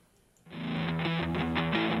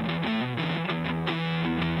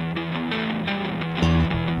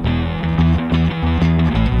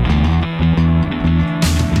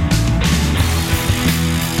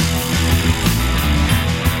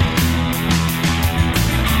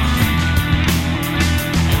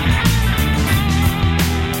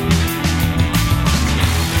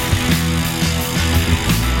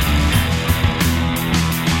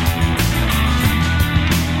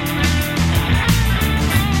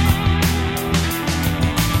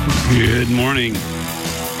Good morning.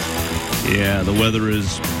 Yeah, the weather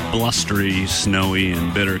is blustery, snowy,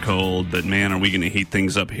 and bitter cold, but man, are we going to heat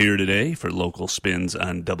things up here today for Local Spins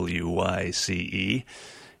on WYCE.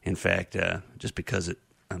 In fact, just because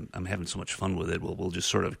I'm having so much fun with it, we'll just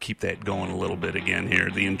sort of keep that going a little bit again here.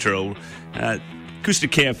 The intro,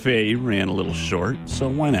 Acoustic Cafe ran a little short, so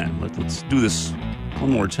why not? Let's do this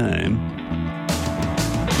one more time.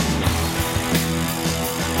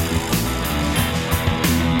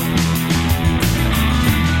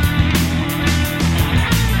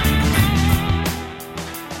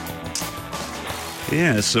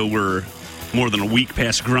 Yeah, so we're more than a week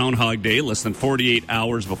past Groundhog Day, less than 48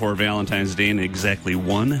 hours before Valentine's Day, and exactly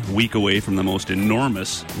 1 week away from the most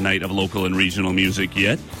enormous night of local and regional music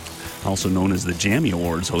yet, also known as the Jammy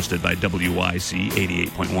Awards, hosted by WYC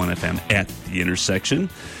 88.1 FM at the intersection.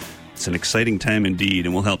 It's an exciting time indeed,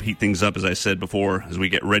 and we'll help heat things up, as I said before, as we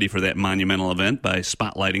get ready for that monumental event by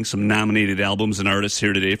spotlighting some nominated albums and artists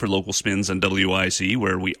here today for Local Spins on WYC,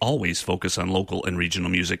 where we always focus on local and regional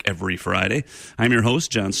music every Friday. I'm your host,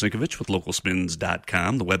 John Sinkovich, with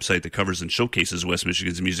LocalSpins.com, the website that covers and showcases West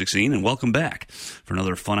Michigan's music scene, and welcome back for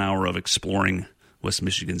another fun hour of exploring West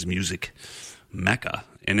Michigan's music mecca.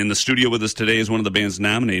 And in the studio with us today is one of the bands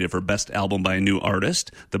nominated for Best Album by a New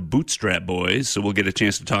Artist, the Bootstrap Boys. So we'll get a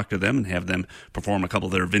chance to talk to them and have them perform a couple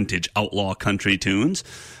of their vintage outlaw country tunes.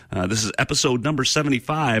 This is episode number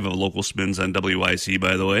 75 of Local Spins on WYC,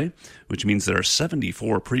 by the way, which means there are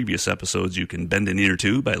 74 previous episodes you can bend an ear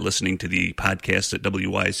to by listening to the podcast at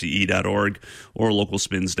WYCE.org or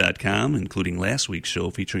LocalSpins.com, including last week's show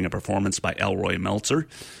featuring a performance by Elroy Meltzer.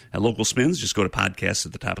 At Local Spins, just go to podcasts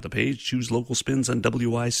at the top of the page, choose Local Spins on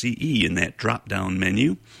WYCE in that drop-down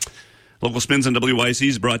menu. Local Spins on WYC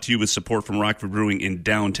is brought to you with support from Rockford Brewing in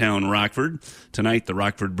downtown Rockford. Tonight, the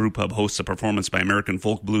Rockford Brew Pub hosts a performance by American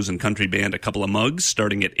folk, blues, and country band A Couple of Mugs,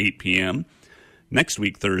 starting at 8 p.m. Next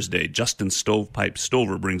week, Thursday, Justin Stovepipe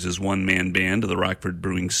Stover brings his one-man band to the Rockford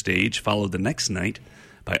Brewing stage, followed the next night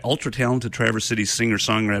by ultra-talented Traverse City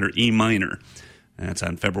singer-songwriter E. Minor. That's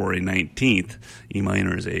on February 19th. E.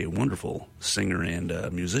 Minor is a wonderful singer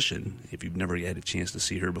and musician. If you've never had a chance to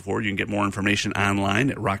see her before, you can get more information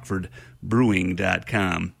online at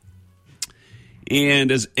rockfordbrewing.com.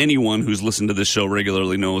 And as anyone who's listened to this show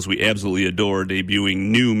regularly knows, we absolutely adore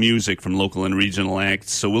debuting new music from local and regional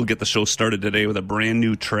acts. So we'll get the show started today with a brand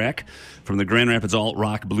new track from the Grand Rapids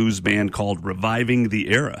alt-rock blues band called Reviving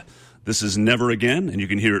the Era. This is Never Again, and you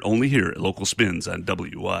can hear it only here at Local Spins on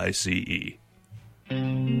WYCE.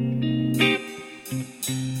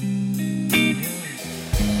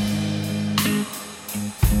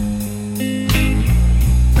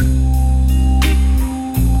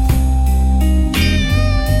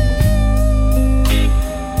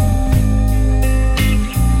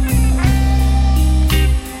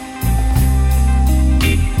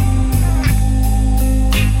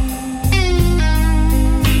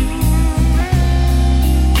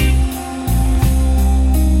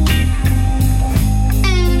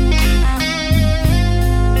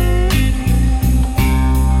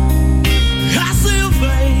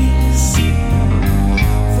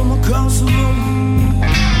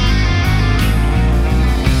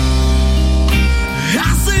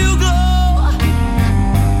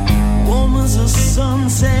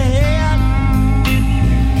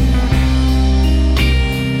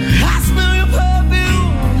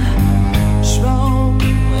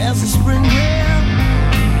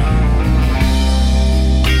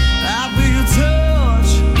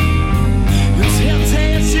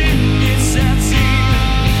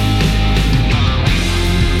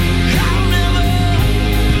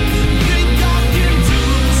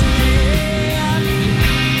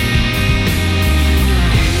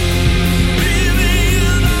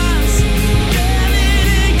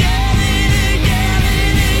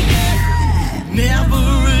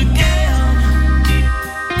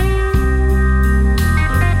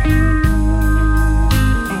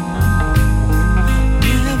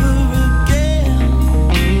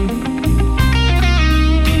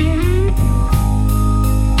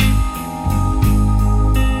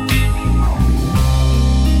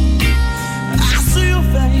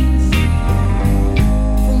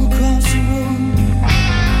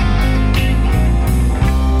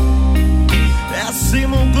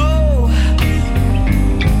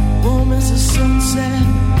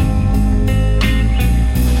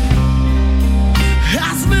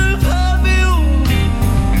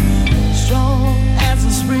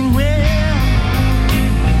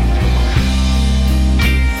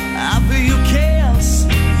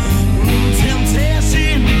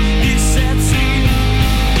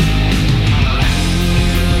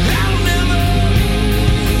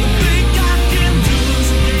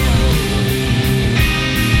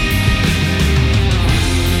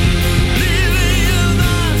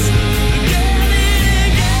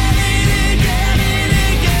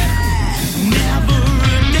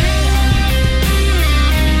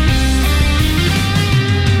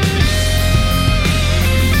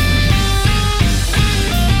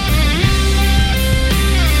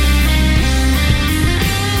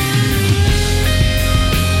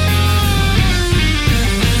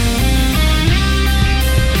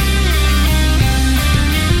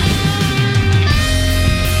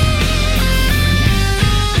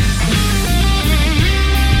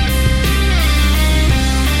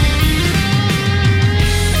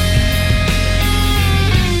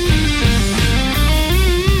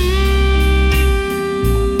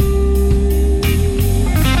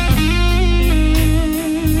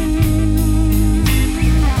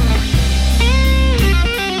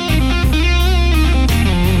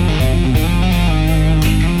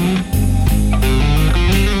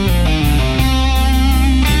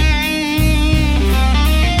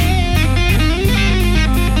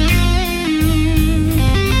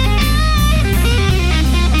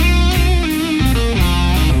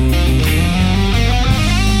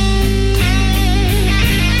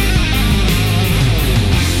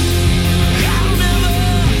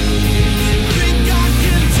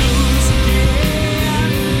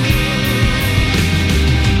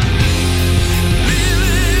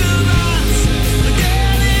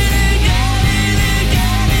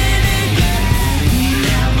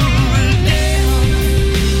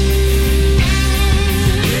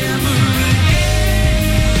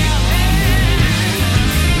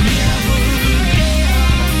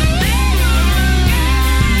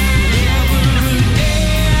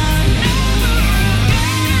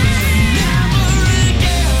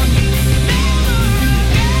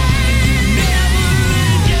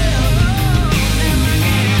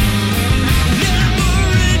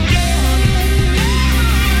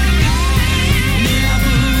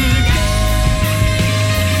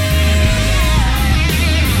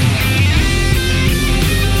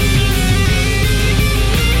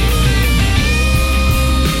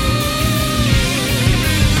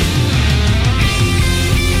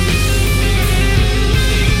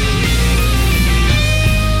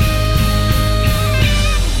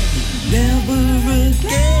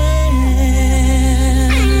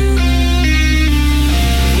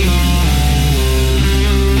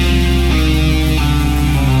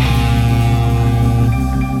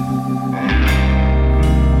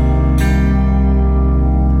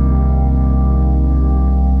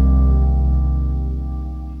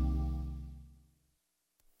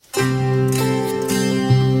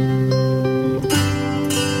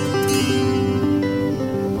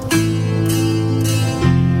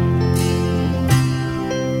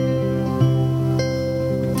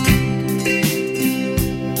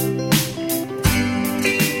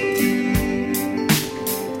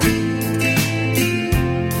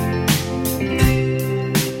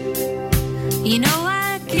 You know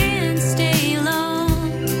I can't stay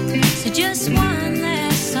long, so just one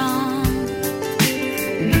last song,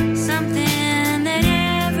 something that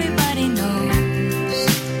everybody knows,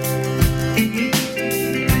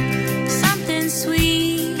 something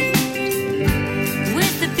sweet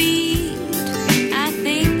with the beat. I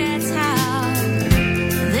think that's how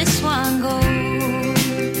this one goes.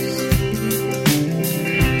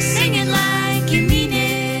 Sing it like you mean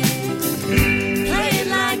it, play it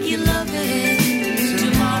like you love it.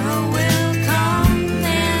 Tomorrow will come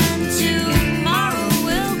and tomorrow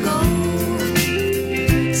will go.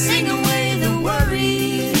 Sing away the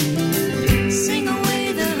worry, sing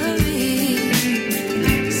away the hurry,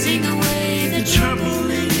 sing away the trouble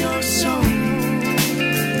in your soul.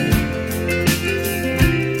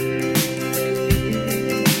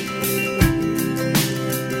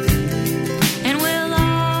 And we'll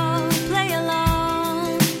all play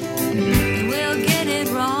along, and we'll get it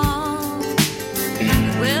wrong.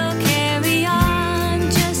 We'll carry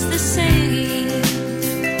on just the same,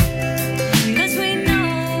 'cause we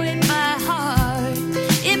know it by heart.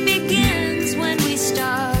 It begins when we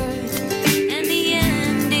start, and the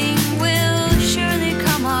ending will surely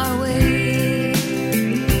come our way.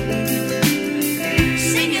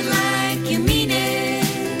 Sing it like you mean it,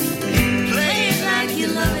 play it like you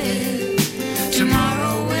love it.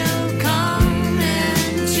 Tomorrow will come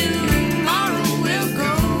and tomorrow will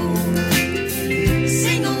go.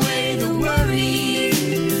 Sing away the worry,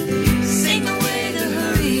 sing away the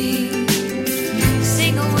hurry,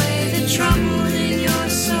 sing away the trouble in your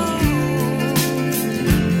soul.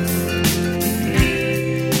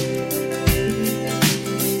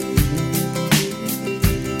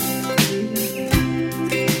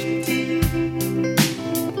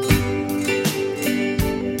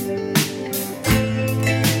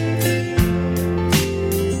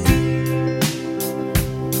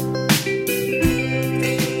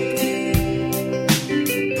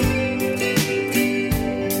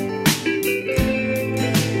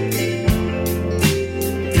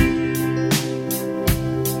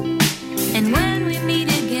 And when we meet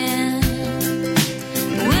again,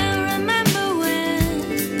 we'll remember when.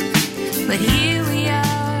 But here we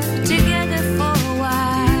are together for a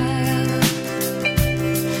while.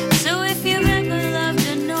 So if you ever loved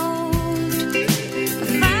a note,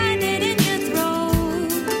 find it in your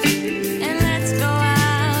throat, and let's go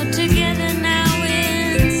out together now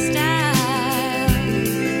in style.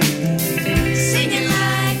 Sing it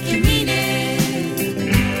like you mean it,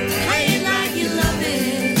 play it like you love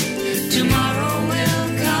it. Tomorrow will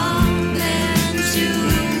come and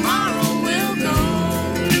tomorrow will go.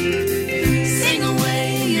 Sing away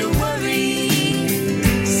your worry,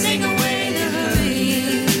 sing away the hurry,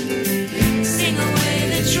 sing away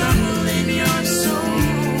the trouble in your soul.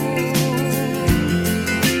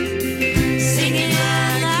 Sing it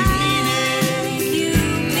like you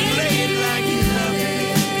mean it, like you love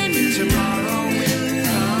it. Tomorrow will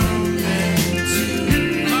come and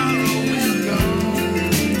tomorrow will go.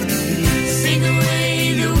 Sing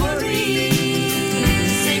away the worry,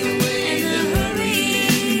 sing away the hurry,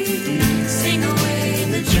 sing away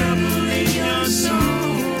the trouble in your soul.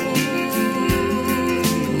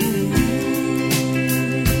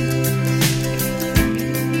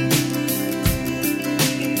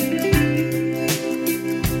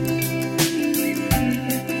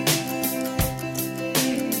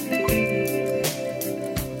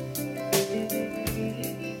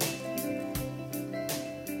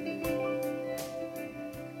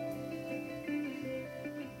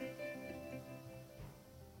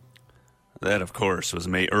 That, of course, was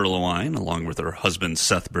May Erlewine, along with her husband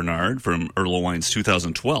Seth Bernard, from Erlewine's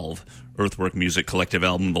 2012 Earthwork Music Collective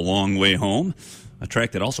album, The Long Way Home, a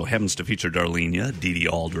track that also happens to feature Darlenia, Dee Dee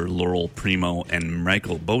Alder, Laurel Primo, and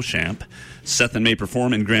Michael Beauchamp. Seth and May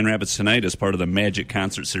perform in Grand Rapids tonight as part of the Magic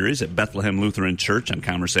Concert Series at Bethlehem Lutheran Church on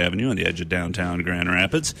Commerce Avenue on the edge of downtown Grand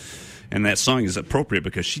Rapids. And that song is appropriate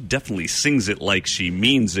because she definitely sings it like she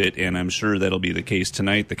means it, and I'm sure that'll be the case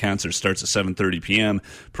tonight. The concert starts at 7:30 p.m.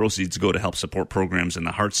 Proceeds go to help support programs in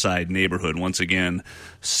the Hartside neighborhood. Once again,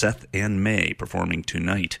 Seth and May performing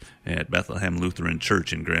tonight at Bethlehem Lutheran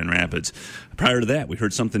Church in Grand Rapids. Prior to that, we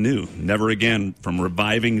heard something new, Never Again, from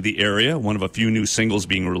Reviving the Area, one of a few new singles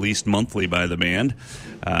being released monthly by the band.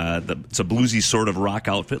 It's a bluesy sort of rock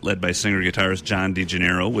outfit led by singer-guitarist John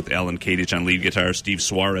DeGennaro, with Alan Kadich on lead guitar, Steve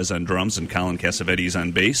Suarez on drums, and Colin Cassavetes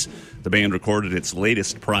on bass. The band recorded its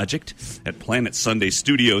latest project at Planet Sunday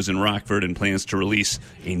Studios in Rockford and plans to release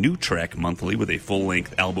a new track monthly with a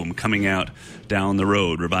full-length album coming out down the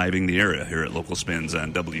road, Reviving the Area, here at Local Spins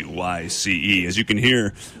on WYCE. As you can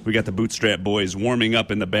hear, we got the Bootstrap Boys warming up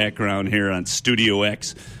in the background here on Studio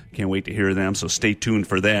X. Can't wait to hear them, so stay tuned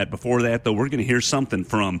for that. Before that, though, we're going to hear something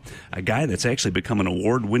from a guy that's actually become an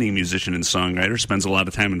award-winning musician and songwriter, spends a lot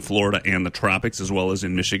of time in Florida and the tropics as well as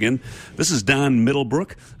in Michigan. This is Don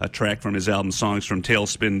Middlebrook, a track from his album Songs from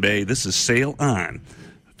Tailspin Bay. This is Sail On,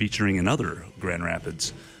 featuring another Grand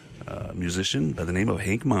Rapids musician by the name of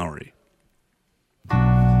Hank Maury.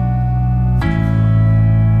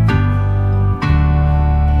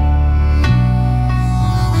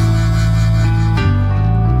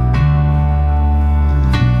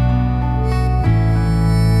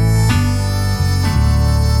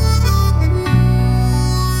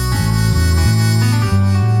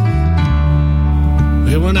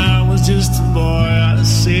 When I was just a boy, I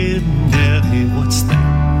said, Daddy, what's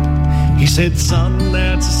that? He said, son,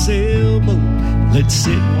 that's a sailboat. Let's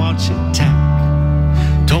sit and watch it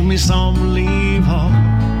tack. Told me some leave home,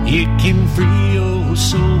 it can free your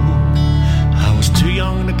soul. I was too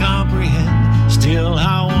young to comprehend, still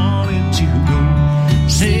I wanted to go.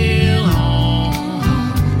 Sail on,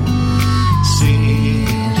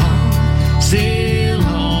 sail on, sail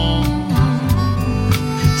on,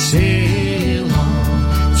 sail.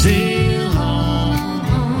 Sail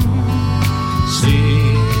on,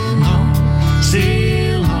 sail on,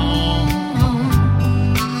 sail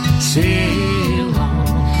on, sail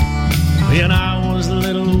on. When I was a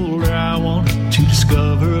little older, I wanted to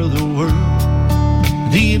discover the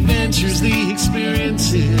world, the adventures, the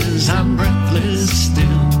experiences. I'm breathless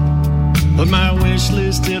still, but my wish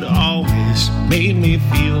list had always made me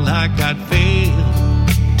feel like I'd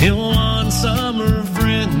failed. Till one summer a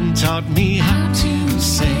friend taught me how to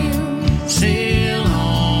sail. Sail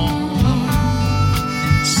on,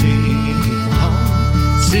 sail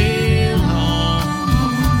on, sail on,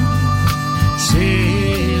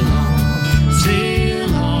 sail on,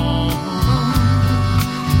 sail on,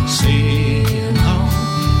 sail on,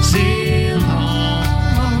 sail on,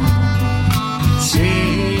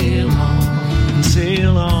 sail on,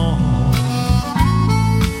 sail on.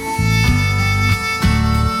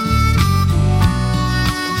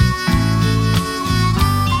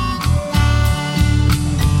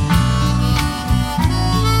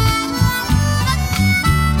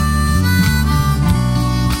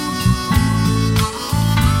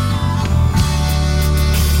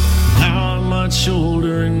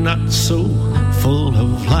 Older and not so full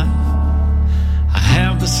of life. I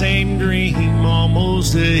have the same dream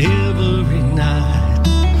almost every night.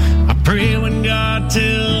 I pray when God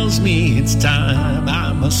tells me it's time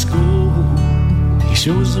I must go. He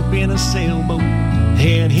shows up in a sailboat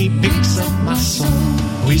and he picks up my soul.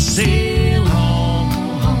 We sail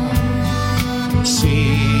on,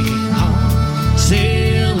 sail on,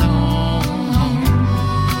 sail on,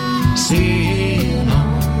 sail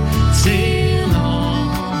on,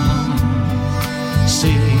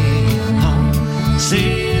 sail. Sail on,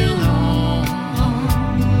 sail on,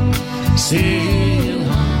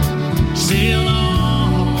 sail on,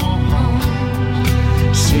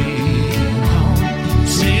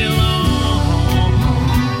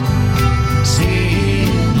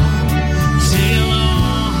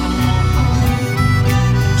 sail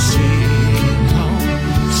on, sail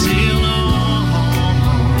on, sail on,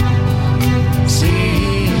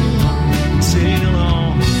 sail on,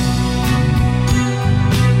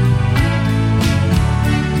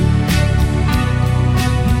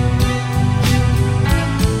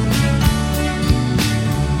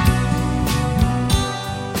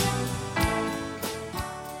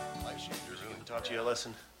 sail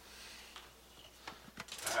lesson.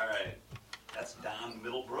 All right. That's Don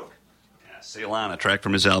Middlebrook. Sail On, a track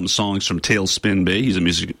from his album Songs from Tailspin Bay. He's a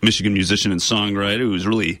Michigan musician and songwriter who's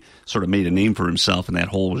really sort of made a name for himself in that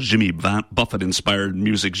whole Jimmy Buffett-inspired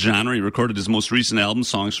music genre. He recorded his most recent album,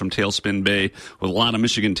 Songs from Tailspin Bay, with a lot of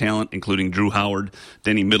Michigan talent, including Drew Howard,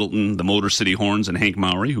 Denny Middleton, the Motor City Horns, and Hank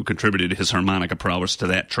Maury, who contributed his harmonica prowess to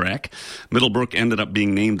that track. Middlebrook ended up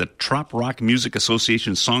being named the Trop Rock Music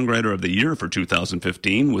Association Songwriter of the Year for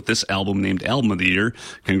 2015, with this album named Album of the Year.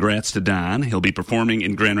 Congrats to Don. He'll be performing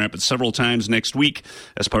in Grand Rapids several times next week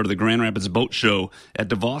as part of the Grand Rapids Boat Show at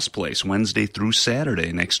DeVos Place, Wednesday through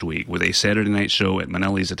Saturday next week, with a Saturday night show at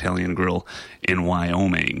Manelli's Italian Grill in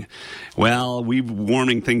Wyoming. Well, we're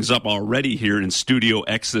warming things up already here in Studio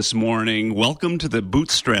X this morning. Welcome to the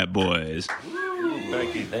Bootstrap Boys.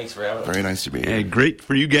 Thank you. Thanks for having us. Very nice to be here. Hey, great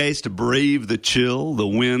for you guys to brave the chill, the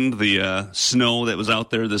wind, the snow that was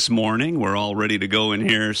out there this morning. We're all ready to go in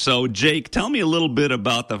here. So, Jake, tell me a little bit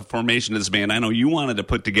about the formation of this band. I know you wanted to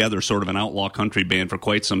put together sort of an outlaw country band for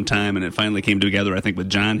quite some time, and it finally came together, I think, with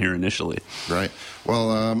John here initially. Right.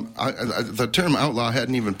 Well, the term outlaw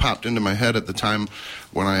hadn't even popped into my head at the time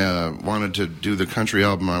when I wanted to do the country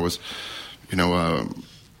album. I was,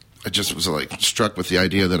 I just was like struck with the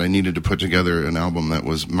idea that I needed to put together an album that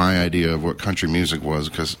was my idea of what country music was,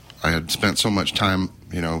 because I had spent so much time,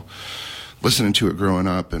 listening to it growing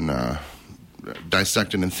up and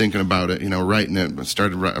dissecting and thinking about it, writing it.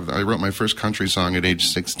 I wrote my first country song at age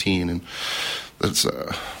 16, and that's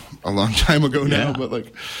a long time ago now. But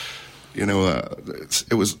like,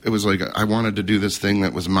 it was like I wanted to do this thing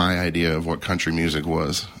that was my idea of what country music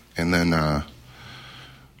was, and then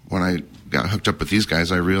when I got hooked up with these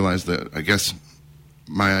guys, I realized that I guess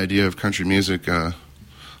my idea of country music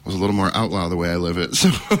was a little more outlaw the way I live it. So.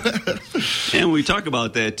 And we talk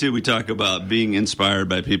about that, too. We talk about being inspired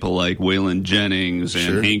by people like Waylon Jennings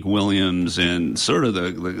and Hank Williams and sort of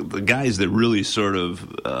the guys that really sort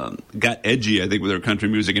of got edgy, I think, with their country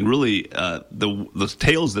music. And really, the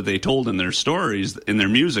tales that they told in their stories, in their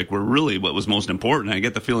music, were really what was most important. I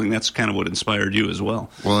get the feeling that's kind of what inspired you as well.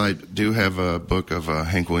 Well, I do have a book of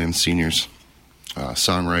Hank Williams Sr.'s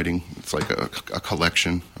songwriting. It's like a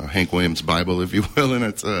collection, a Hank Williams Bible, if you will, and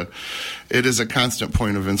it is a constant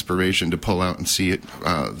point of inspiration to pull out and see it,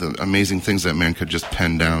 the amazing things that man could just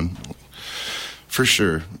pen down, for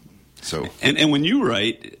sure. So, and when you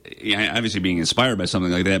write, obviously being inspired by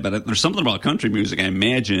something like that, but there's something about country music, I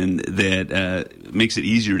imagine, that makes it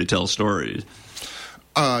easier to tell stories.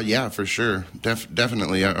 Yeah, for sure,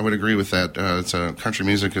 definitely. I would agree with that. Country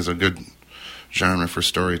music is a good genre for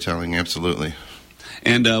storytelling, absolutely.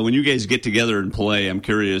 And when you guys get together and play, I'm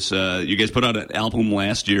curious. You guys put out an album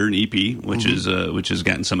last year, an EP, which has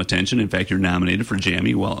gotten some attention. In fact, you're nominated for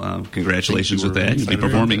Jammy. Well, congratulations with that. You'll be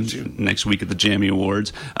performing next week at the Jammy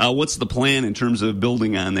Awards. What's the plan in terms of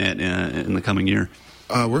building on that in the coming year?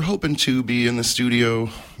 We're hoping to be in the studio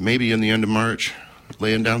maybe in the end of March,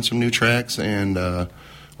 laying down some new tracks, and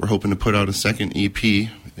we're hoping to put out a second EP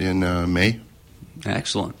in May.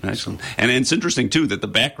 Excellent. And it's interesting, too, that the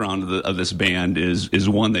background of this band is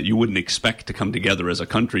one that you wouldn't expect to come together as a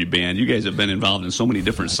country band. You guys have been involved in so many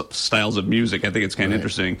different styles of music. I think it's kind of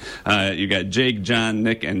interesting. You got Jake, John,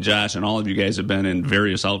 Nick, and Josh, and all of you guys have been in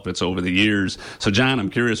various outfits over the years. So, John,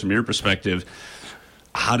 I'm curious from your perspective,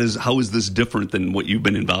 how is this different than what you've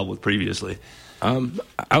been involved with previously?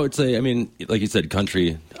 I would say, like you said,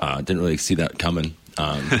 country, didn't really see that coming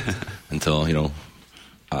until,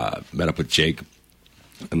 met up with Jake.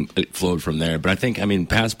 And it flowed from there. But I think,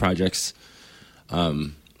 past projects,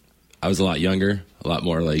 I was a lot younger, a lot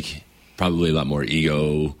more probably a lot more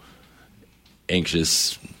ego,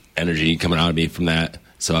 anxious energy coming out of me from that.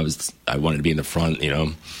 So I wanted to be in the front,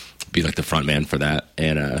 be like the front man for that.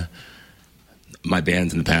 And my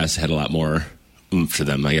bands in the past had a lot more oomph to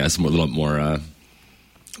them, I guess, a little more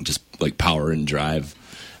just like power and drive.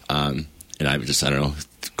 And I don't know,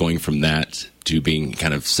 going from that to being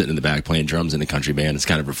kind of sitting in the back playing drums in a country band, it's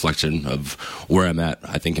kind of a reflection of where I'm at,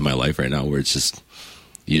 I think, in my life right now, where it's just,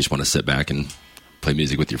 you just want to sit back and play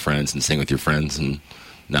music with your friends and sing with your friends and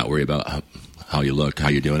not worry about how you look, how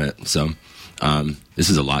you're doing it. So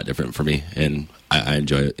this is a lot different for me, and I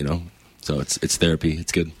enjoy it, So it's therapy.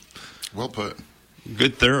 It's good. Well put.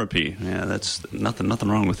 Good therapy. Yeah, that's nothing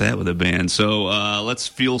wrong with that with a band. So let's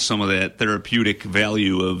feel some of that therapeutic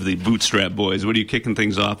value of the Bootstrap Boys. What are you kicking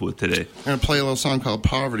things off with today? I'm going to play a little song called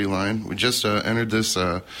Poverty Line. We just entered this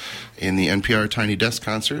in the NPR Tiny Desk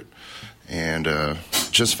concert, and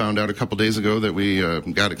just found out a couple days ago that we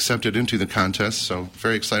got accepted into the contest, so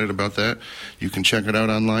very excited about that. You can check it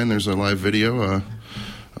out online. There's a live video.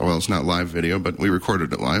 Well, it's not live video, but we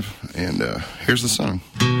recorded it live, and here's the song.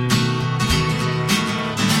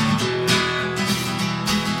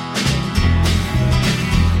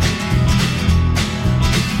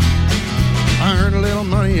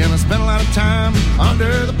 Money and I spent a lot of time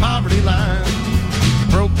under the poverty line.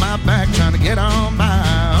 Broke my back trying to get on by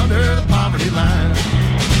under the poverty line.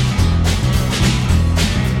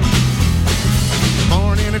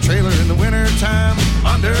 Born in a trailer in the winter time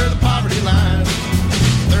under the poverty line.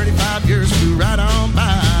 35 years flew right on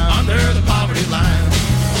by under the poverty line.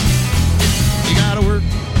 You gotta work,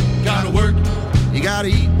 you gotta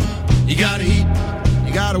eat, you gotta eat,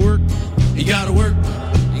 you gotta work, you gotta work,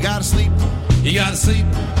 you gotta sleep. You gotta sleep,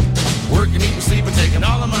 working, eating, sleeping, taking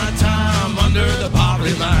all of my time under the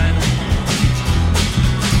poverty line.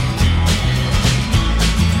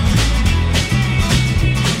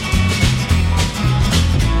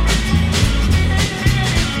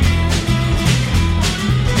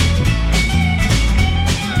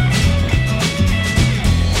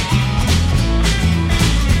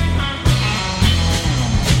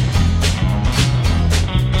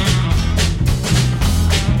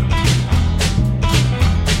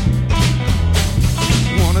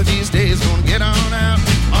 Days gonna get on out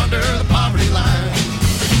under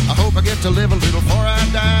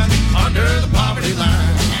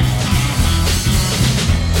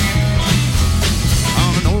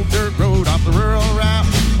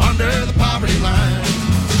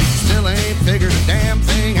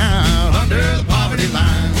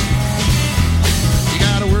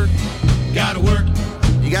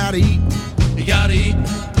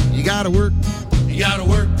gotta work, you gotta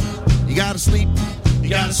work, you gotta sleep, you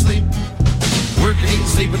gotta sleep. Work, eat, and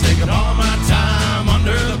sleep, and taking all my time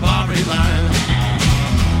under the poverty line.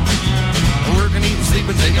 Work and eat and sleep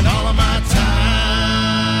and taking all of my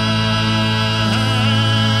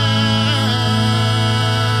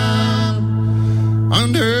time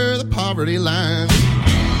under the poverty line.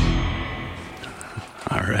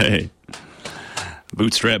 All right.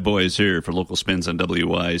 Bootstrap Boys here for Local Spins on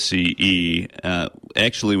WYCE.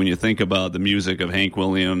 Actually, when you think about the music of Hank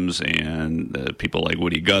Williams and people like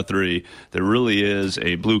Woody Guthrie, there really is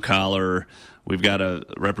a blue-collar, we've got to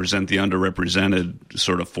represent the underrepresented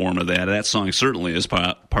sort of form of that. That song certainly is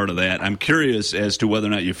part of that. I'm curious as to whether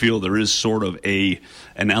or not you feel there is sort of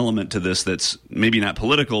an element to this that's maybe not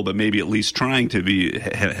political, but maybe at least trying to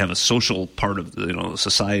have a social part of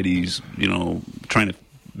society's, trying to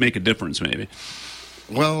make a difference maybe.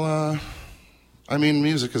 Well, I mean,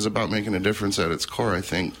 music is about making a difference at its core, I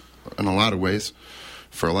think, in a lot of ways,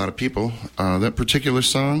 for a lot of people. That particular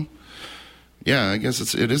song, yeah, I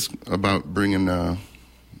guess it is about bringing, to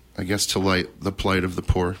light the plight of the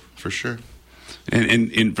poor, for sure.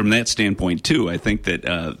 And from that standpoint, too, I think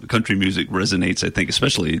that country music resonates, I think,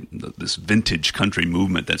 especially this vintage country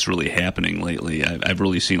movement that's really happening lately. I've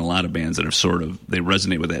really seen a lot of bands that are they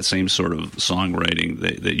resonate with that same sort of songwriting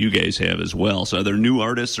that you guys have as well. So are there new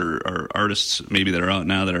artists or artists maybe that are out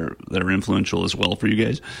now that are influential as well for you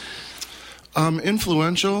guys?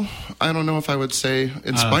 Influential, I don't know if I would say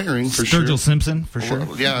inspiring, for sure. Sturgill Simpson, for sure.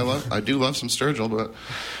 Well, yeah, I do love some Sturgill, but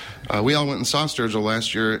we all went and saw Sturgill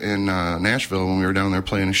last year in Nashville when we were down there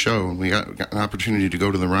playing a show, and we got an opportunity to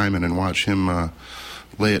go to the Ryman and watch him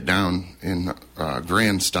lay it down in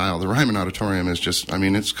grand style. The Ryman Auditorium is just,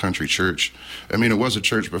 it's country church. It was a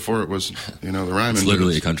church before it was, the Ryman. It's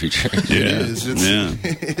literally a country church. It is.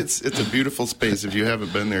 It's a beautiful space. If you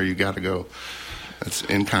haven't been there, you got to go. It's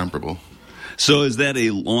incomparable. So is that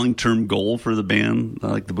a long-term goal for the band,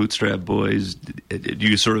 like the Bootstrap Boys? Do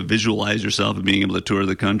you sort of visualize yourself as being able to tour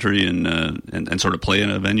the country and sort of play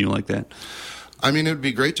in a venue like that? It would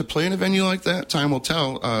be great to play in a venue like that. Time will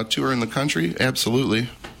tell. Tour in the country, absolutely,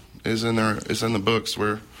 is in the books.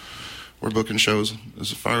 We're booking shows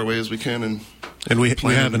as far away as we can, and we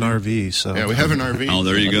have an RV. So yeah, we have an RV. Oh,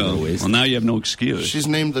 there you go. Well, now you have no excuse. She's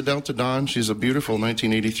named the Delta Dawn. She's a beautiful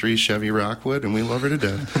 1983 Chevy Rockwood, and we love her to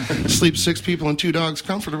death. Sleep 6 people and 2 dogs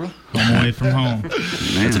comfortable. Home away from home.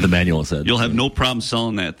 That's what the manual said. You'll have no problem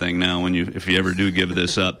selling that thing now if you ever do give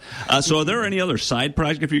this up. So are there any other side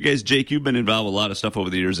projects for you guys? Jake, you've been involved with a lot of stuff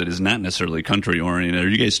over the years that is not necessarily country oriented. Are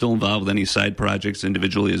you guys still involved with any side projects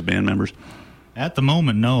individually as band members? At the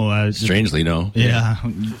moment, no. Strangely, no. Yeah.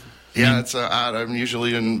 Yeah, it's odd. I'm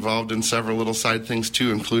usually involved in several little side things,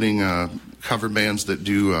 too, including cover bands that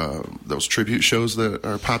do those tribute shows that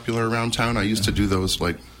are popular around town. I used to do those,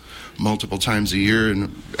 multiple times a year,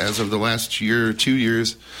 and as of the last year or 2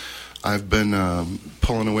 years, I've been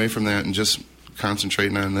pulling away from that and just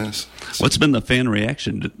concentrating on this. What's been the fan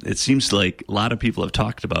reaction? It seems like a lot of people have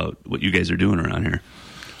talked about what you guys are doing around here.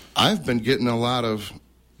 I've been getting a lot of,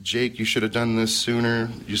 Jake, you should have done this sooner.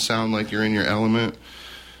 You sound like you're in your element.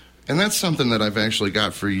 And that's something that I've actually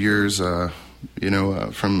got for years,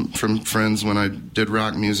 from friends when I did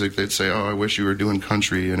rock music. They'd say, oh, I wish you were doing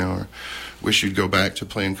country, or wish you'd go back to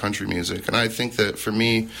playing country music. And I think that for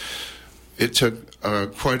me, it took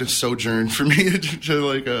quite a sojourn for me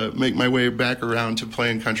to make my way back around to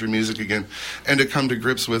playing country music again, and to come to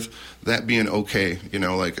grips with that being okay.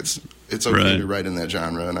 It's okay right. to write in that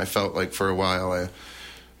genre. And I felt like for a while I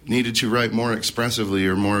needed to write more expressively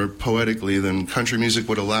or more poetically than country music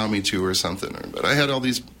would allow me to or something. But I had all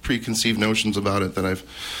these preconceived notions about it that I've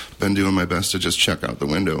been doing my best to just check out the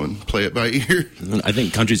window and play it by ear. I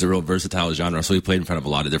think country's a real versatile genre, so we played in front of a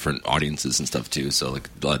lot of different audiences and stuff too, so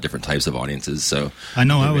a lot of different types of audiences. So I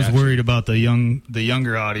know I was worried about the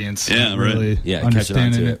younger audience. Yeah, really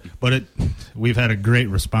understanding it. But we've had a great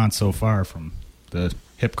response so far from the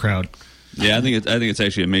hip crowd. Yeah, I think it's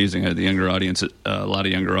actually amazing. The younger audience, a lot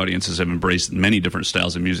of younger audiences have embraced many different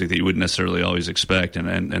styles of music that you wouldn't necessarily always expect,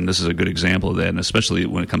 and this is a good example of that. And especially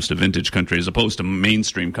when it comes to vintage country, as opposed to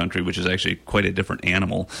mainstream country, which is actually quite a different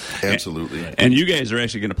animal. Absolutely. And you guys are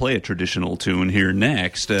actually going to play a traditional tune here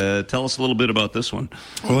next. Tell us a little bit about this one.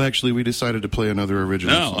 Well, actually, we decided to play another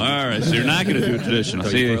original song. All right. So you're not going to do a traditional.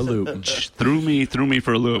 See, for a loop. Threw me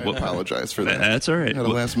for a loop. I apologize for that. That's all right. Had a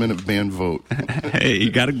last-minute band vote. Hey, you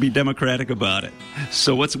got to be democratic about it.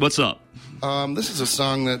 So what's up? This is a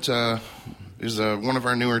song that is one of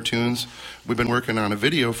our newer tunes. We've been working on a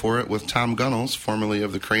video for it with Tom Gunnels, formerly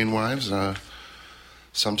of the Crane Wives,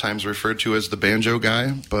 sometimes referred to as the banjo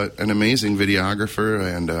guy, but an amazing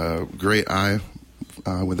videographer and a great eye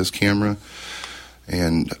with his camera.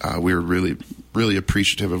 And we're really, really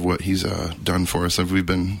appreciative of what he's done for us. We've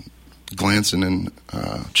been glancing and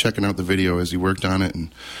checking out the video as he worked on it,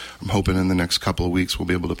 and I'm hoping in the next couple of weeks we'll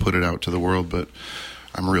be able to put it out to the world, but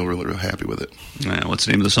I'm real happy with it. What's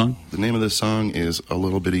the name of the song? The name of the song is A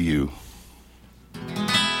Little Bit of You.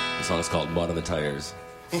 The song is called Mud on the Tires.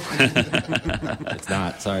 It's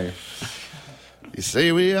not, sorry. You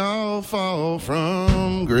say we all fall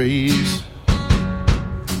from grace.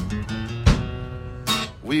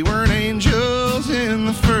 We weren't angels in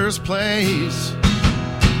the first place.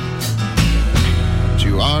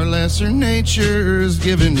 To our lesser natures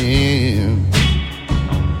giving in,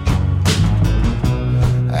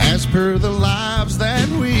 as per the lives that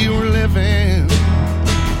we were living.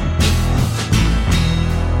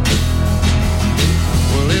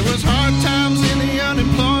 Well, it was hard times in the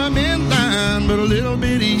unemployment line, but a little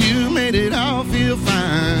bit of you made it all feel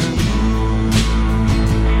fine.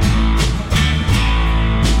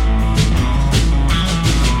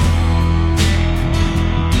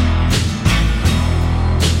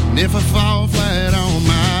 And if I fall flat on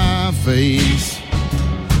my face,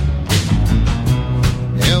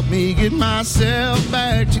 help me get myself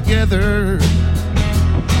back together.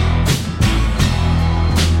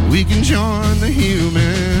 We can join the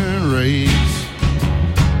human race.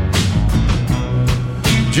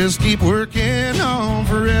 Just keep working on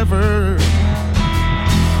forever.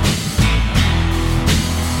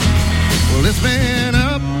 Well, it's been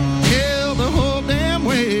uphill the whole damn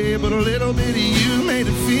way, but a little bit of you made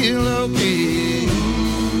it feel okay.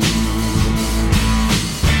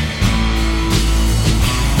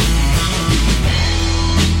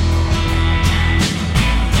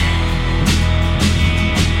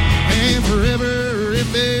 And forever,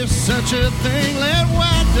 if there's such a thing, let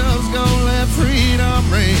white doves go, let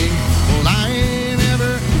freedom ring. Well, I ain't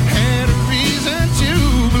ever had a reason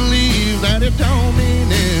to believe that it don't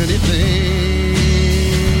mean anything.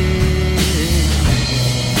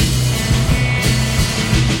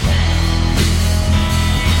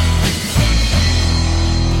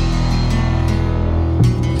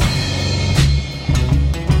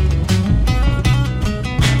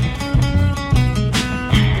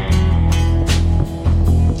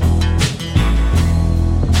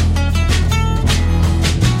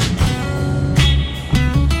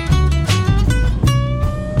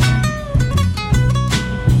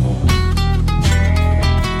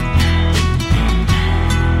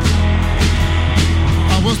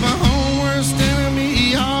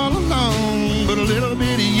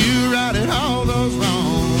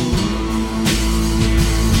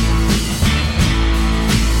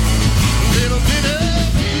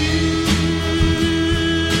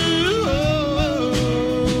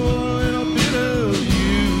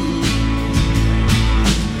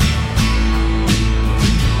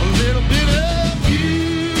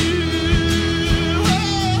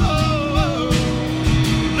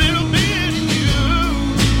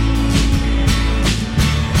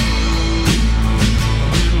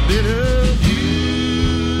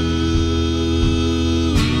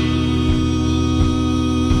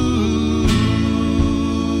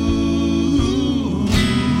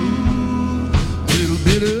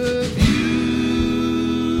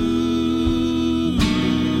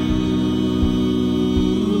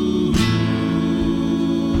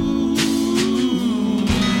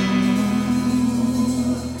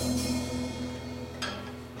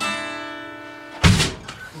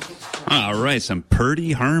 Some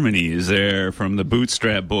purty harmonies there from the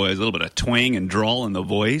Bootstrap Boys. A little bit of twang and drawl in the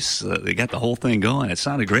voice. They got the whole thing going. It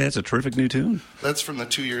sounded great. It's a terrific new tune. That's from the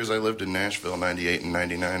 2 years I lived in Nashville, 98 and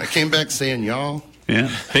 99. I came back saying y'all.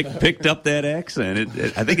 Yeah, picked up that accent.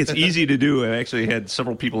 I think it's easy to do. I actually had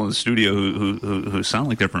several people in the studio who sound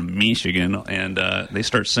like they're from Michigan, and they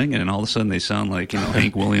start singing, and all of a sudden they sound like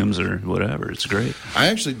Hank Williams or whatever. It's great.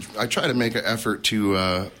 I try to make an effort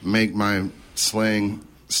to make my slang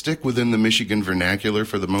stick within the Michigan vernacular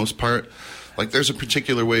for the most part. Like, there's a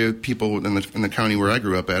particular way people in the county where I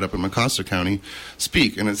grew up at, up in Mecosta County,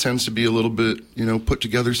 speak, and it tends to be a little bit, put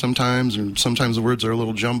together sometimes, or sometimes the words are a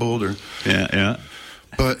little jumbled. Or yeah.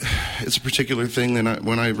 But it's a particular thing that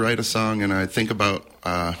when I write a song and I think about,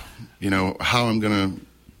 how I'm going to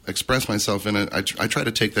express myself in it, I try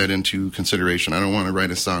to take that into consideration. I don't want to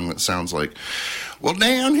write a song that sounds like, well,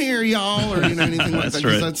 down here, y'all, or anything like that.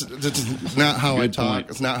 Right. That's not how I talk. Point.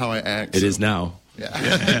 It's not how I act. It is now.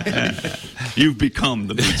 You've become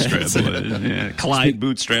the Bootstrap Boys. Yeah. Clyde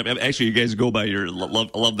Bootstrap. Actually, you guys go by your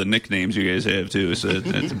love the nicknames you guys have too. So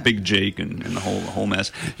it's Big Jake and the whole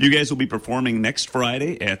mess. You guys will be performing next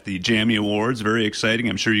Friday at the Jammy Awards. Very exciting.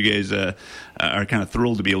 I'm sure you guys are kind of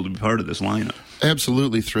thrilled to be able to be part of this lineup.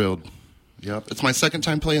 Absolutely thrilled. Yep, it's my second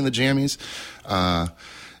time playing the Jammies,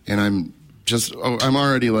 and I'm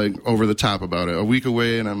already like over the top about it. A week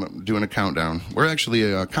away, and I'm doing a countdown. We're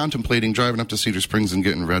actually contemplating driving up to Cedar Springs and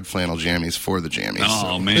getting red flannel jammies for the Jammies.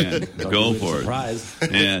 Oh, man. Go for it. Surprise.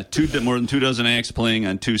 Yeah, more than 2 dozen acts playing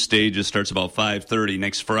on 2 stages. Starts about 5:30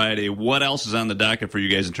 next Friday. What else is on the docket for you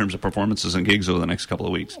guys in terms of performances and gigs over the next couple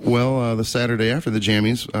of weeks? Well, the Saturday after the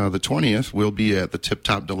Jammies, the 20th, we'll be at the Tip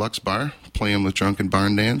Top Deluxe Bar playing with Drunken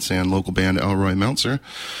Barn Dance and local band Elroy Meltzer.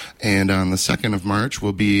 And on the 2nd of March,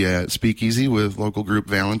 we'll be at Speakeasy with local group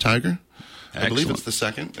Valentiger. I believe it's the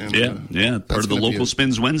 2nd. And, part of the Local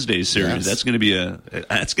Spins Wednesdays series. Yes. That's going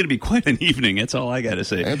to be quite an evening. That's all I got to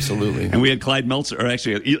say. Absolutely. And we had Elroy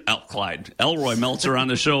Meltzer on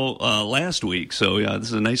the show last week. So yeah, this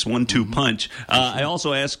is a nice 1-2 punch. I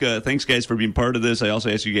also ask, thanks guys for being part of this. I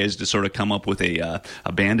also ask you guys to sort of come up with a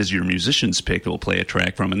band as your musicians pick that we'll play a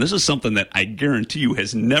track from. And this is something that I guarantee you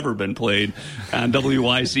has never been played on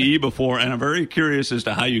WYCE before. And I'm very curious as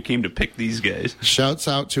to how you came to pick these guys. Shouts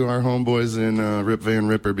out to our homeboys in Rip Van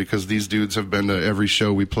Ripper, because these dudes have been to every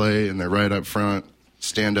show we play, and they're right up front,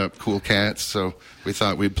 stand-up, cool cats. So we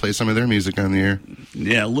thought we'd play some of their music on the air.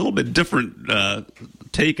 Yeah, a little bit different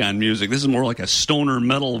take on music. This is more like a stoner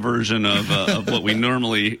metal version of what we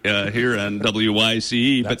normally hear on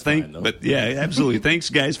WYCE. But yeah, absolutely. Thanks,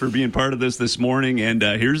 guys, for being part of this morning. And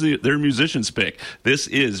here's their musicians pick. This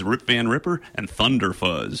is Rip Van Ripper and Thunder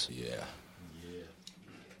Fuzz. Yeah.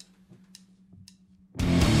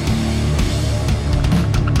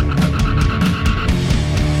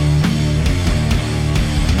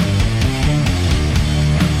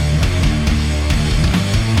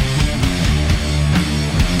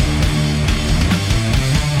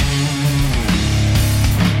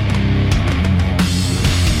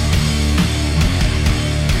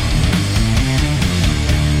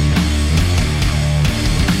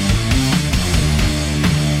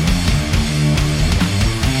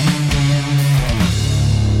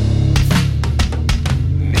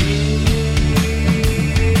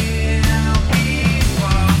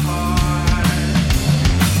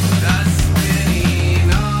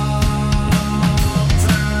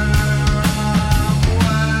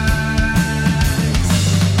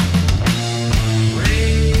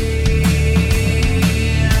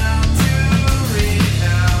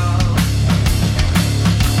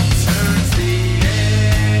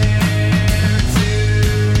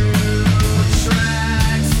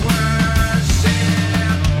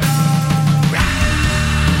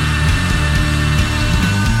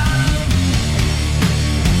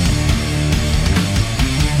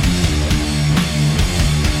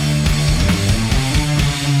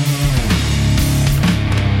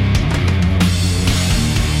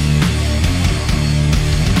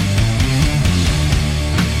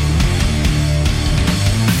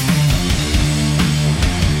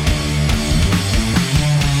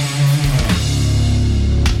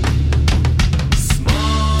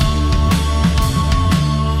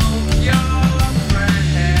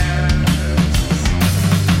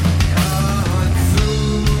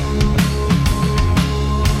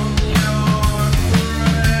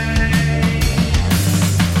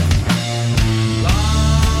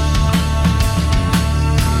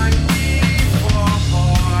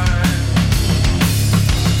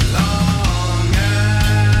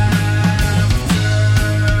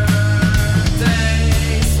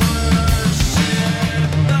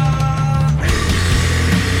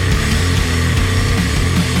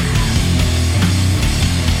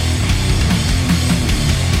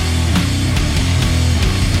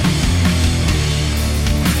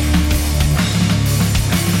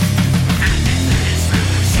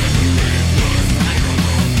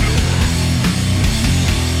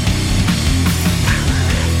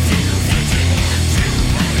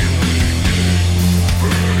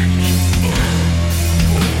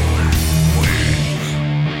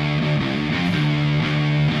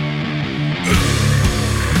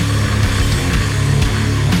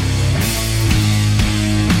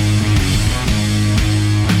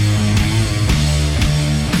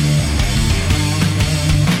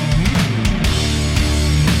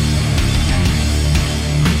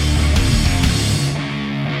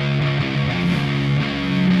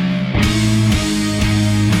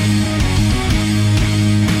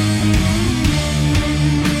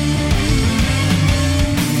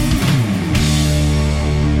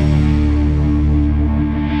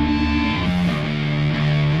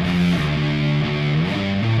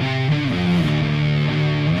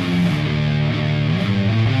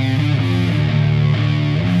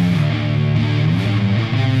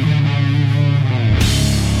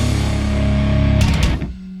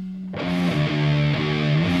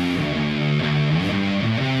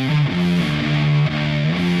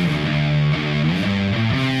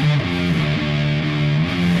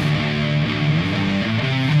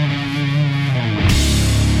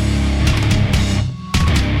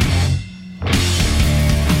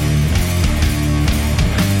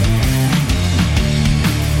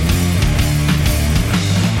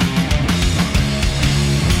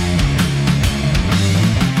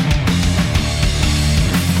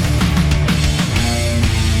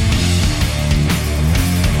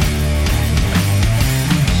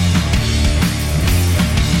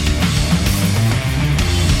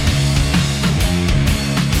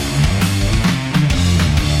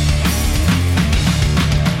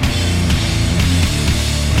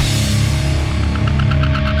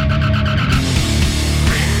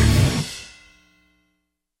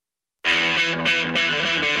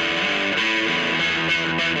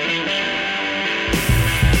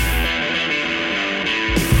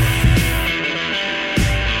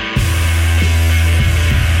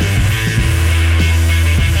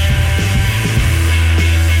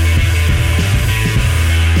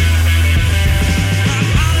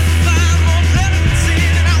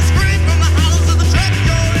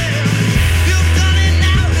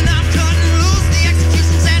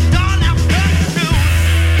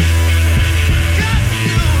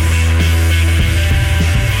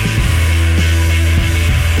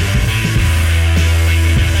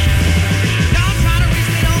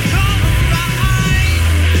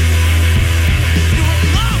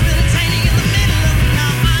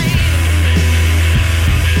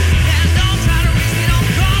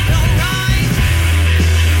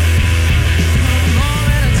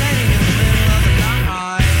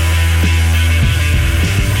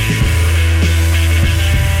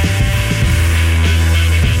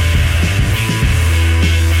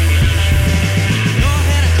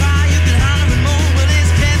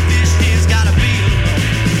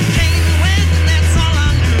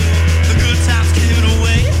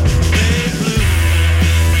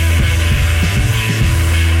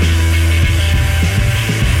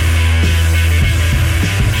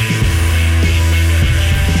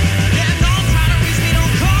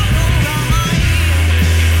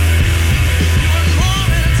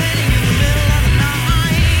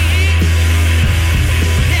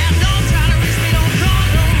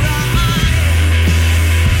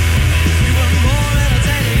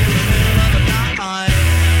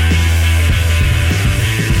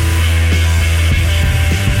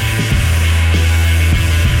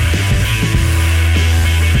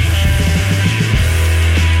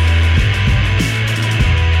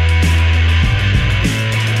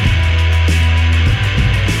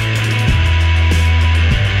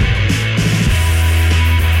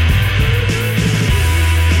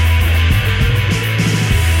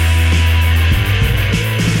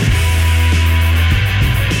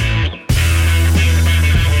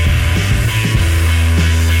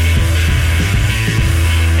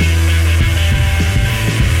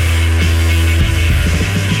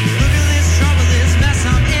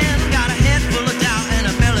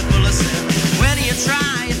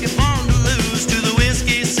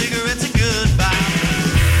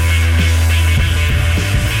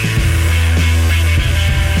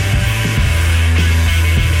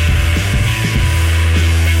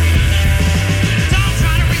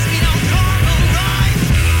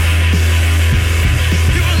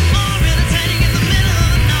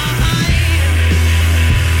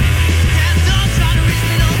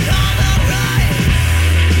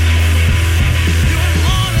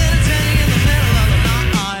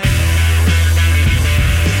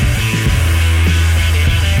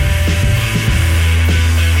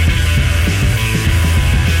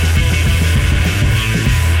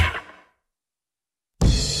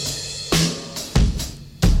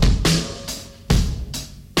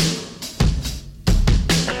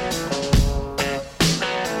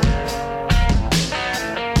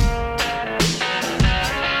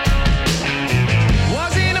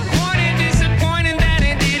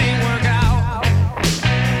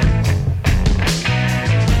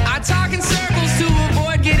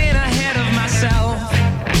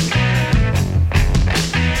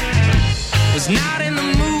 was not in the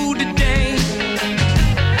mood today.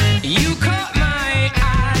 You caught my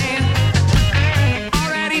eye,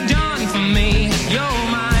 already done for me. You're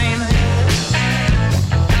mine.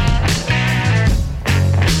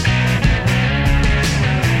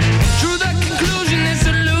 Drew the conclusion this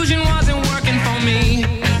illusion wasn't working for me.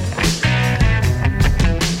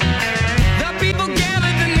 The people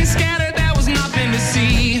gathered, then they scattered. There was nothing to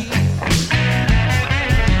see.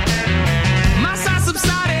 My sight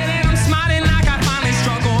subsided and I'm smiling like I finally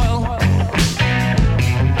struck oil.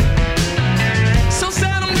 So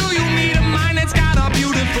seldom do you meet a mind that's got a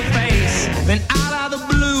beautiful face. Then out of the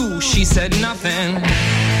blue, she said nothing.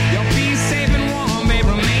 You'll be safe and warm, babe,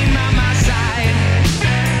 remain by my side.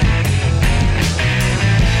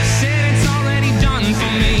 Said it's already done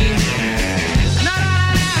for me. Na, na,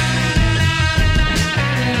 na, na, na, na, na, na,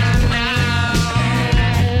 na, na.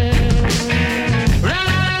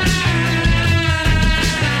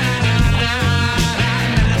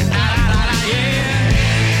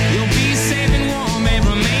 Yeah. You'll be safe and warm, babe,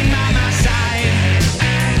 remain by my side.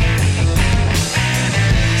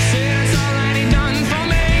 Said it's already done for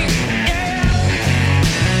me.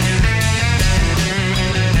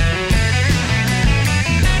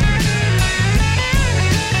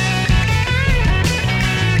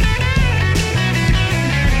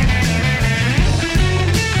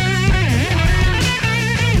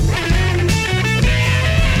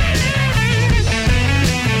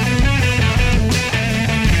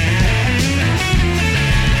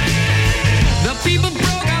 The people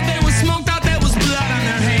broke out, they were smoked out, there was blood on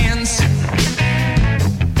their hands.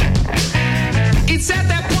 It's at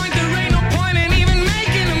that point there ain't no point in even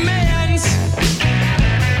making amends.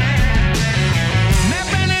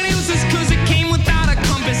 Map and it useless 'cause it came without a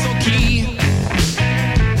compass or key.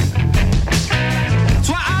 That's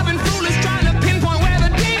why I've been foolish trying to pinpoint where the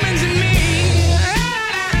demons in me.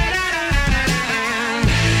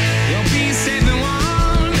 You'll be safe and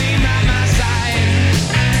warm, be by my side.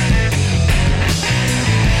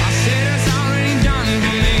 I said it's already done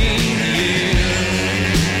for me,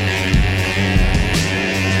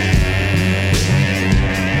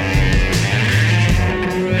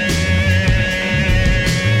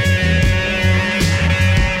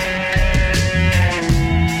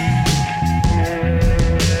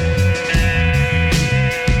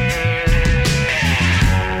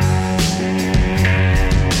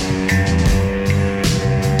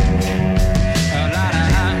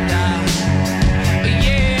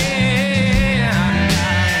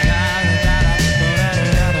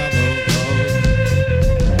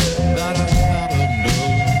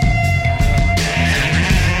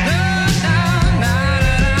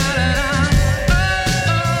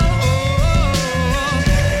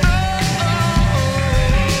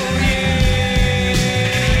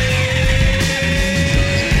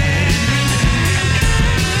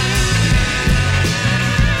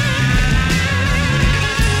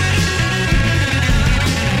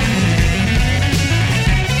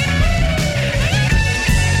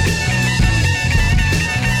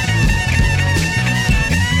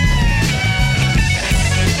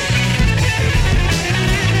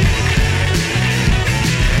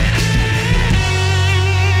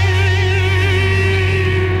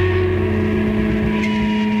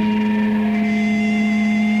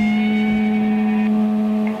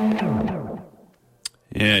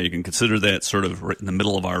 Yeah, you can consider that sort of right in the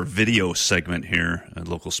middle of our video segment here at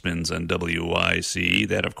Local Spins on WYC.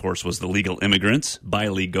 That, of course, was The Legal Immigrants by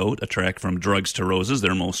Lee Goat, a track from Drugs to Roses,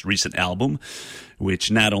 their most recent album,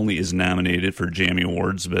 which not only is nominated for Jammy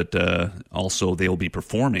Awards, but also they'll be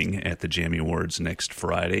performing at the Jammy Awards next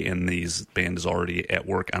Friday, and the band is already at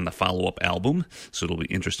work on the follow-up album, so it'll be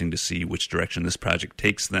interesting to see which direction this project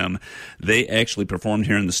takes them. They actually performed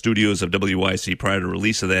here in the studios of WYC prior to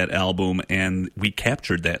release of that album, and we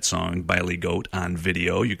captured that song by Lee Goat on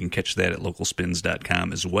video. You can catch that at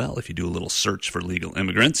localspins.com as well if you do a little search for Legal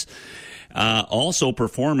Immigrants. Also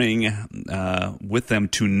performing with them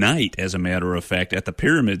tonight, as a matter of fact, at the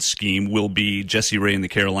Pyramid Scheme will be Jessie Ray and the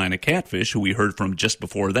Carolina Catfish, who we heard from just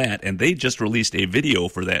before that, and they just released a video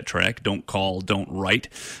for that track, Don't Call, Don't Write.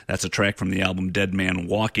 That's a track from the album Dead Man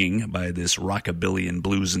Walking by this rockabilly and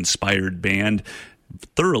blues-inspired band.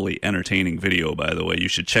 Thoroughly entertaining video, by the way. You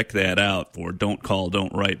should check that out for Don't Call,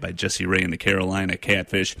 Don't Write by Jessie Ray and the Carolina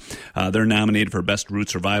Catfish. They're nominated for Best Root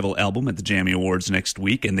Survival Album at the Jammy Awards next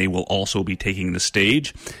week, and they will also be taking the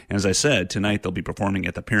stage. And as I said, tonight they'll be performing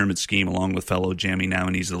at the Pyramid Scheme along with fellow Jammy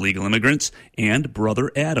nominees, The Legal Immigrants, and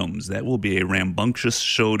Brother Adams. That will be a rambunctious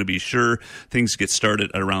show, to be sure. Things get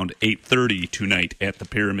started at around 8:30 tonight at the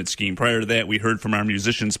Pyramid Scheme. Prior to that, we heard from our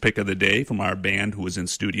musicians' pick of the day from our band who was in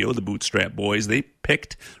studio, the Bootstrap Boys. They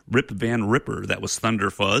picked Rip Van Ripper. That was Thunder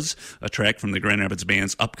Fuzz, a track from the Grand Rapids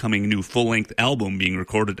Band's upcoming new full-length album being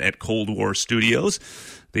recorded at Cold War Studios.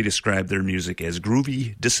 They describe their music as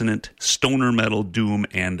groovy, dissonant, stoner metal, doom,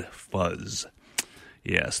 and fuzz.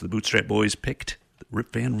 Yes, the Bootstrap Boys picked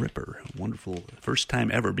Rip Van Ripper. Wonderful. First time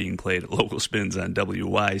ever being played at Local Spins on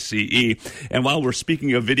WYCE. And while we're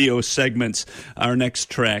speaking of video segments, our next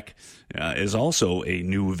track is also a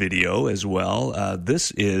new video as well.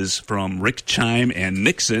 This is from Rick Chime and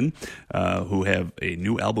Nixon, who have a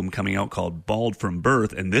new album coming out called Bald from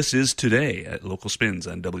Birth, and this is today at Local Spins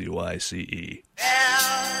on WYCE.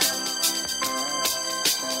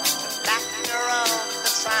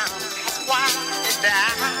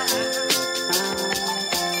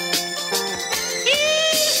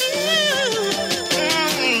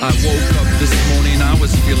 I woke up this morning, I was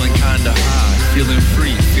feeling kinda high, feeling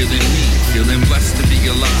free, feeling me, feeling blessed to be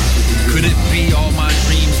alive. Could it be all my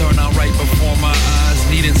dreams are now right before my eyes?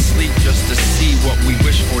 Needing sleep just to see what we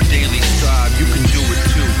wish for, daily strive. You can do it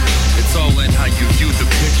too, it's all in how you view the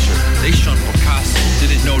picture. They shunned Picasso,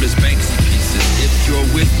 didn't notice Banksy pieces. If you're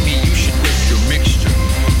with me, you should whip your mixture.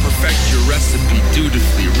 Perfect your recipe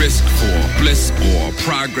dutifully, risk for bliss or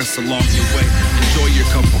progress along your way. Enjoy your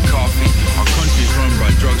cup of coffee. Our country's run by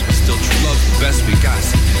drugs, but still true love's the best we got.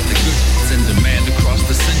 See, the good is in demand across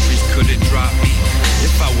the centuries couldn't drop me.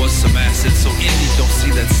 If I was some acid, so indie don't see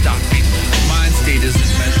that stopping. Mind state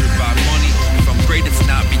isn't measured by money. If I'm great, it's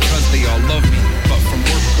not because they all love me, but from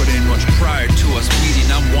work put in much prior to us meeting.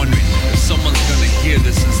 I'm wondering if someone's gonna hear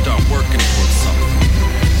this and start working towards something.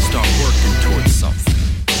 Start working towards something.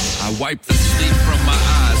 I wipe the sleep from my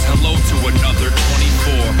eyes. Hello to another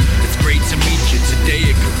 24. It's great to meet you. Today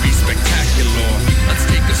it could be spectacular. Let's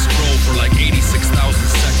take a stroll for like 86,000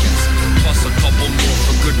 seconds. Plus a couple more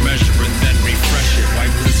for good measure and then refresh it.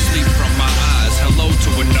 Wipe the sleep from my eyes. Hello to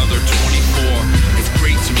another 24. It's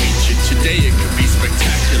great to meet you. Today it could be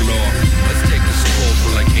spectacular. Let's take a stroll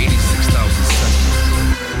for like 86,000 seconds.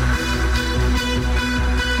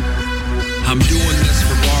 I'm doing this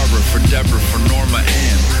for Barbara, for Deborah, for Norma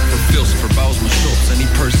Ann, for Phils, for Bowsman Schultz, any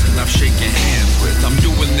person I've shaken hands with. I'm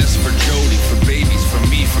doing this for Jody, for babies, for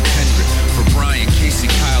me, for Kendrick, for Brian,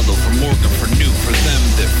 Casey, Kylo, for Morgan, for Newt, for them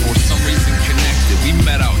that for some reason connected. We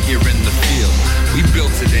met out here in the field. We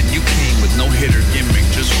built it and you came with no hitter gimmick,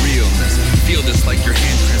 just realness. Feel this like your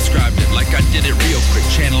hand transcribed it, like I did it real quick.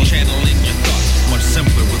 Channeling your thoughts, much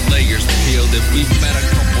simpler with layers peeled. If we've met a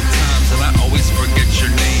couple times and I always forget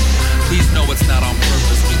your name, please know it's not on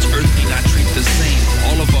purpose. Each earthling I treat the same.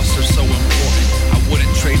 All of us are so important. I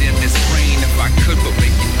wouldn't trade in this brain if I could, but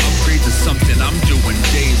make an upgrade to something I'm doing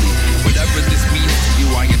daily. Whatever this means to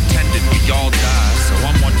you, I intended we all die. So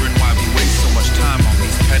I'm wondering why we waste so much time on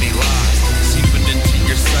these petty lies. Seeping into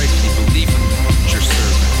your psyche, believing you're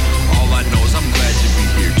serving. All I know is I'm glad to be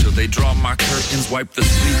here till they draw my curtains, wipe the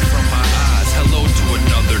sleep from my eyes. Hello to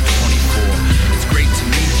another 24. It's great to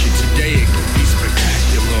meet you. Today it could be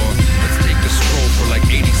spectacular. Let's take a stroll for like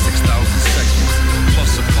 86,000 seconds.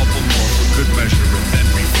 Plus a couple more for good measure and then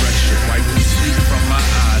refresh it. Wipe the sleep from my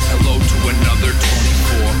eyes. Hello to another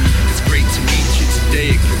 24. It's great to meet you. Today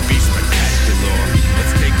it could be spectacular.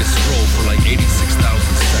 Let's take a stroll for like 86,000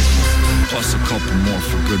 seconds. Plus a couple more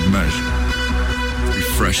for good measure.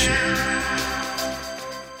 Refresh it.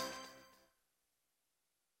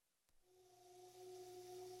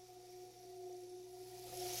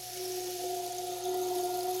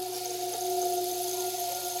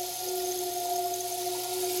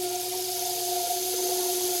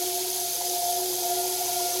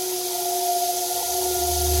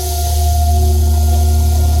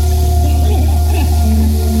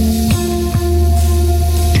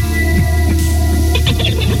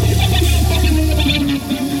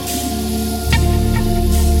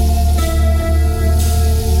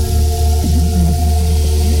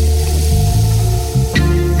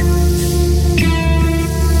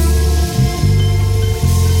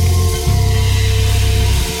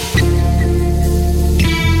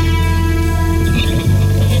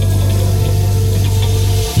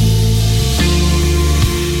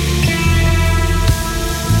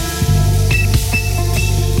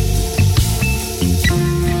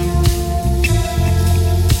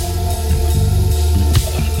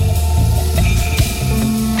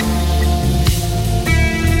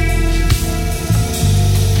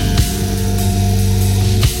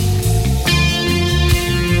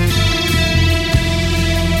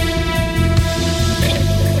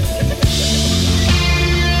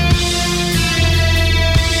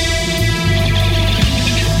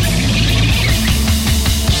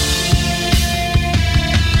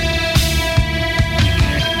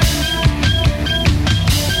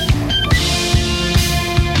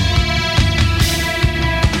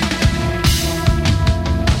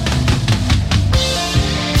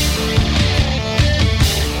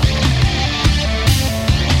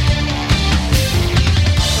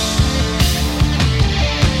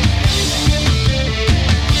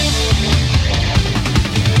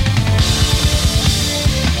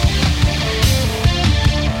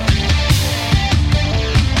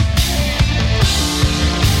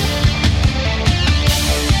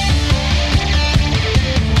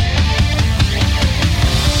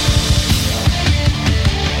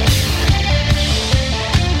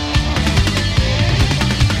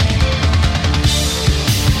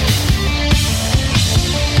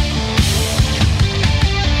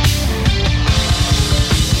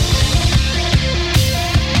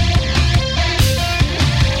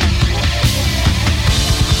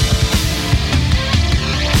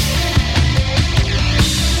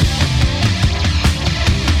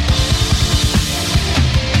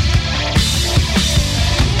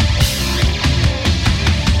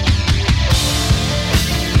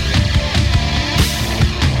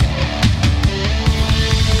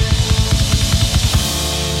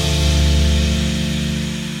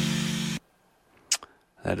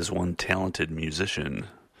 That is one talented musician.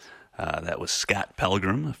 That was Scott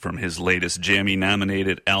Pilgrim from his latest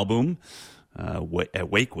Jammy-nominated album.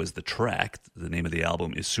 Awake was the track. The name of the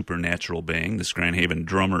album is Supernatural Bang. This Grand Haven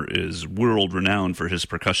drummer is world-renowned for his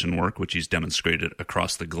percussion work, which he's demonstrated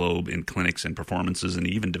across the globe in clinics and performances, and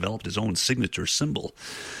he even developed his own signature cymbal.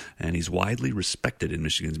 And he's widely respected in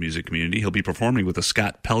Michigan's music community. He'll be performing with the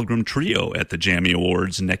Scott Pilgrim Trio at the Jammy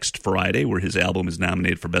Awards next Friday, where his album is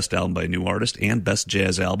nominated for Best Album by a New Artist and Best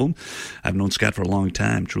Jazz Album. I've known Scott for a long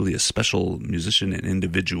time, truly a special musician and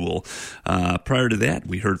individual. Prior to that,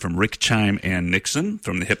 we heard from Rick Chime and Nixon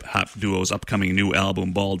from the hip-hop duo's upcoming new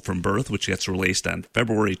album, Bald from Birth, which gets released on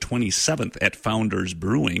February 27th at Founders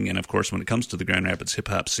Brewing. And, of course, when it comes to the Grand Rapids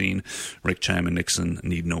hip-hop scene, Rick Chime and Nixon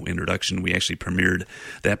need no introduction. We actually premiered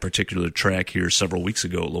that particular track here several weeks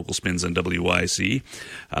ago at Local Spins on WYC.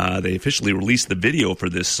 They officially released the video for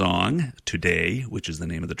this song today, which is the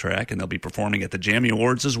name of the track, and they'll be performing at the Jammy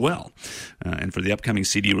Awards as well. And for the upcoming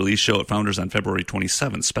CD release show at Founders on February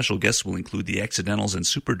 27th, special guests will include the Accidentals and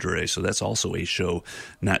Super Dre, so that's also a show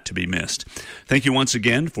not to be missed. Thank you once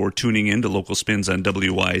again for tuning in to Local Spins on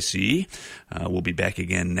WYC. We'll be back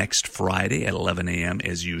again next Friday at 11 a.m.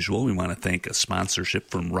 as usual. We want to thank a sponsorship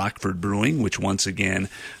from Rockford Brewing, which once again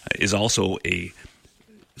is also a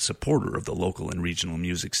supporter of the local and regional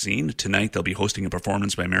music scene. Tonight they'll be hosting a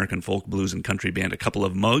performance by American folk blues and country band A Couple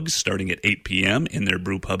of Mugs starting at 8 p.m. in their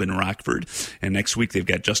brew pub in Rockford. And next week they've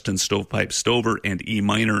got Justin Stovepipe Stover and E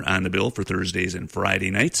Minor on the bill for Thursdays and Friday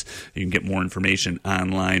nights. You can get more information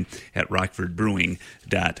online at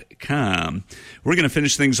rockfordbrewing.com. We're going to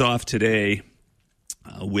finish things off today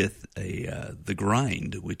with The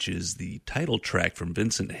Grind, which is the title track from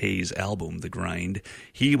Vincent Hayes' album, The Grind.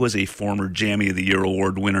 He was a former Jammy of the Year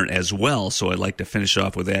Award winner as well, so I'd like to finish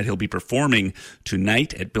off with that. He'll be performing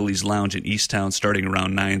tonight at Billy's Lounge in Easttown starting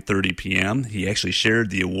around 9:30 p.m. He actually shared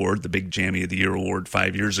the award, the big Jammy of the Year Award,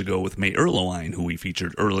 5 years ago with May Erlewine, who we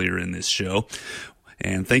featured earlier in this show.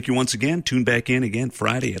 And thank you once again. Tune back in again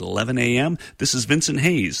Friday at 11 a.m. This is Vincent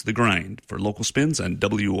Hayes, The Grind, for Local Spins on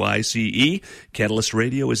WYCE. Catalyst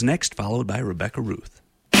Radio is next, followed by Rebecca Ruth.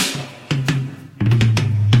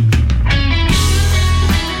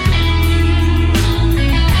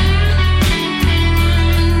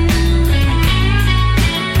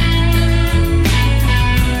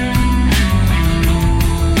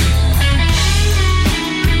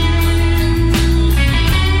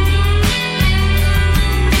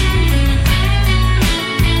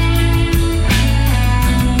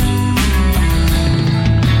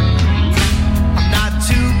 I'm not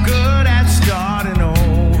too good at starting over.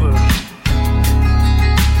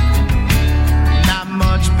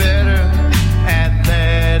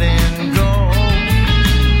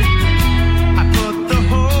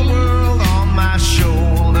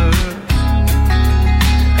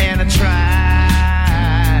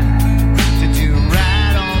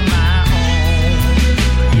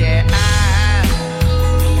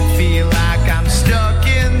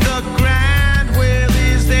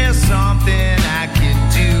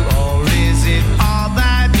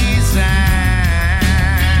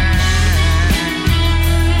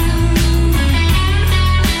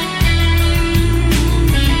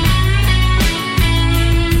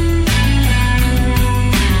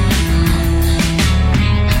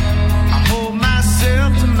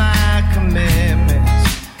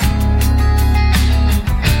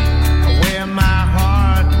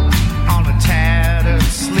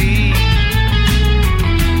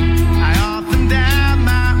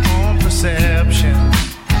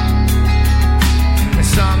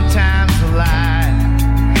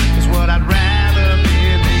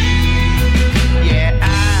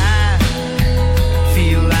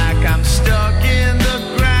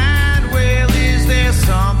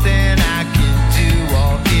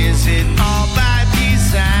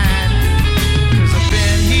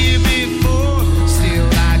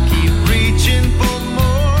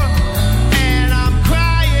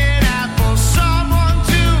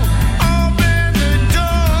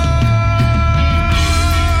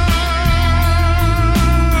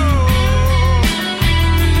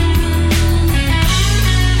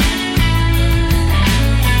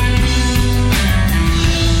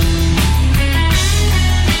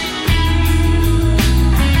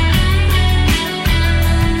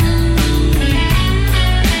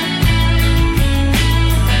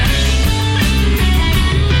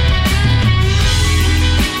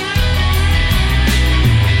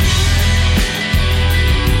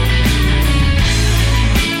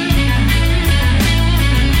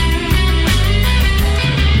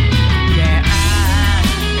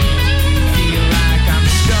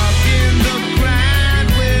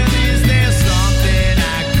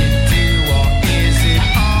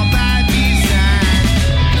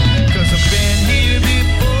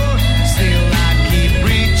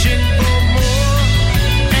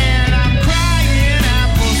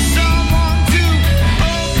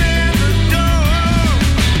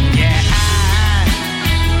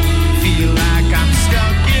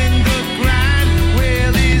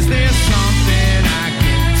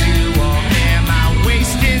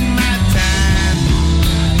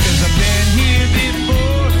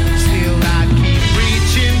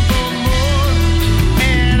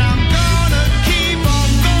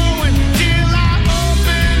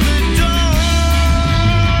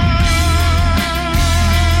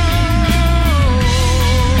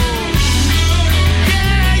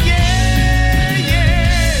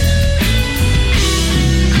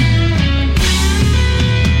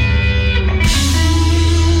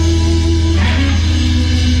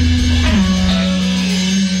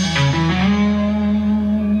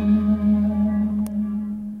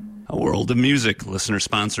 World of Music,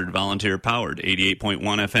 listener-sponsored, volunteer-powered, 88.1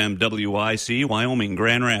 FM WIC, Wyoming,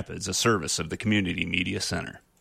 Grand Rapids, a service of the Community Media Center.